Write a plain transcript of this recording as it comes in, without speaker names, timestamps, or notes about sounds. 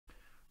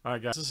All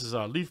right, guys, this is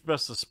Leaf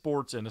Best of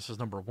Sports, and this is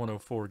number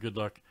 104. Good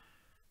luck.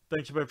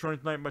 Thanks, everybody, for joining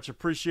tonight. Much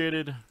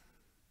appreciated.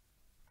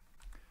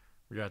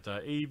 We got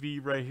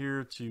AV right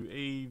here to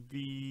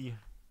AV.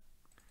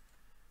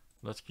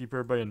 Let's keep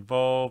everybody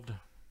involved.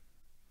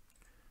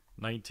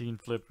 19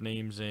 flip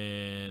names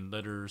and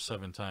letters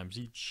 7 times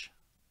each.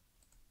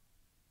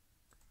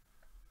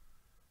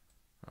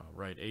 All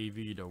right,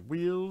 AV to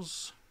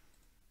wheels.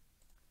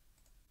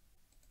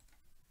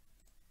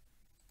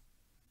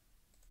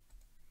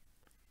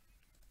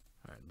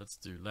 All right, let's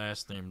do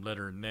last name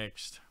letter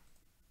next.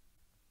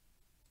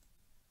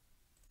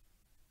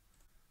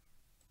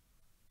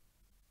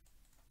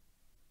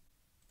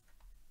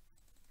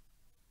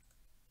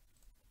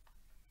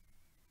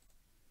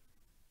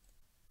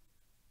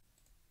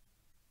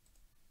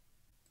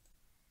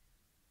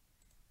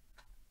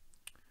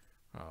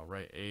 All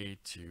right, A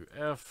to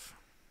F.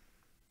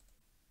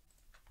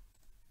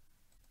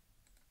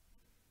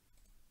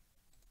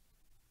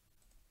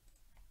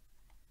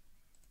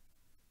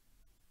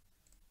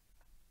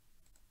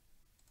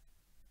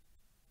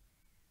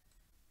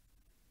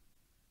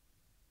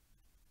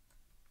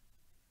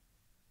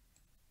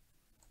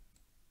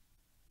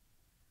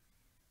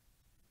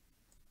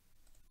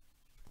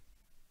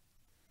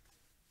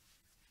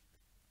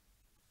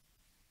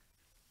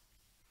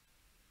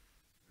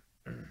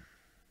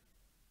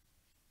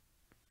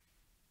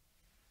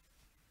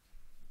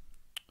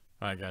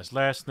 Alright, guys,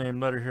 last name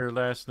letter here,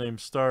 last name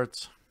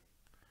starts.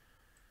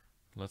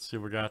 Let's see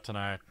what we got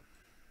tonight.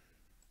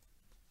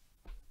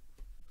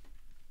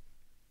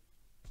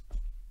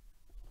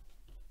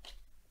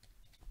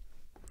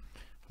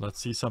 Let's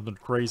see something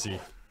crazy.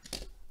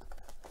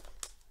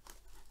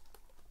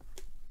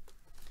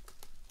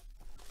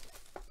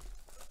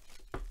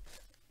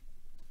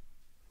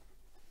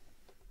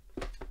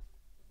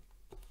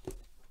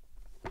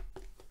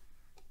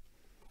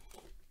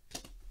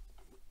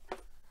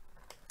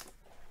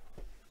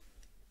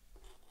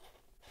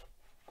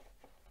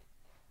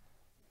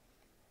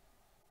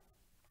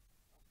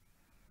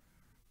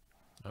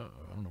 Uh-oh,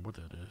 I don't know what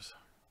that is.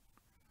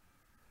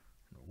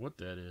 I don't know what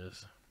that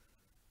is.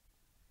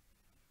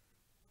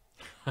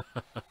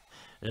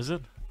 Is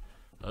it?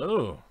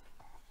 Oh.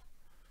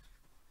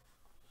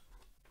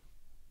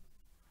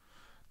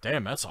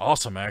 Damn, that's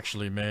awesome,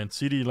 actually, man.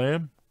 CeeDee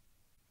Lamb.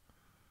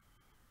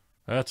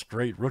 That's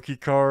great. Rookie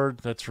card.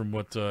 That's from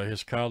what,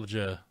 his college,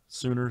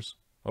 Sooners,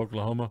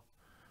 Oklahoma.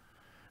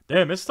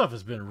 Damn, this stuff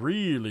has been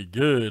really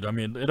good. I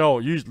mean, it all,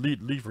 usually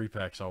Leaf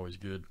Repack's always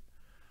good.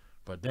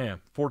 But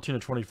damn, 14 to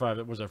 25.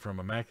 That was that from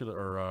Immaculate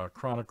or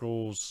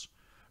Chronicles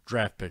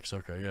draft picks.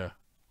 Okay, yeah.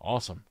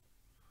 Awesome.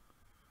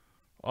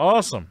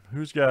 Awesome.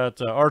 Who's got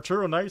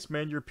Arturo? Nice,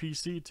 man. Your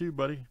PC too,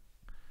 buddy.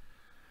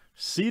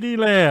 CeeDee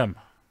Lamb.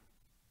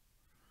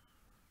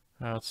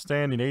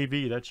 Outstanding.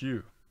 AV, that's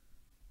you.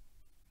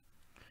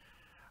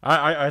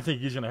 I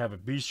think he's going to have a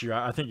beast year.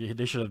 I think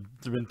they should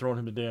have been throwing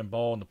him the damn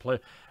ball in the play.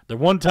 The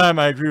one time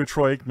I agree with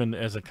Troy Aikman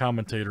as a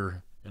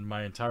commentator in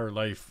my entire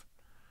life.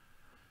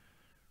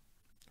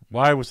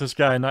 Why was this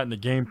guy not in the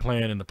game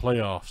plan in the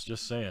playoffs?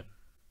 Just saying.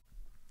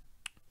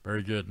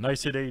 Very good.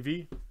 Nice hit,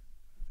 AV.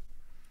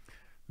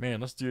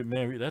 Man, let's do it,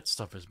 man. That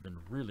stuff has been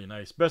really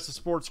nice. Best of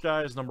Sports,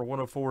 guys. Number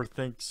 104.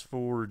 Thanks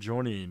for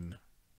joining.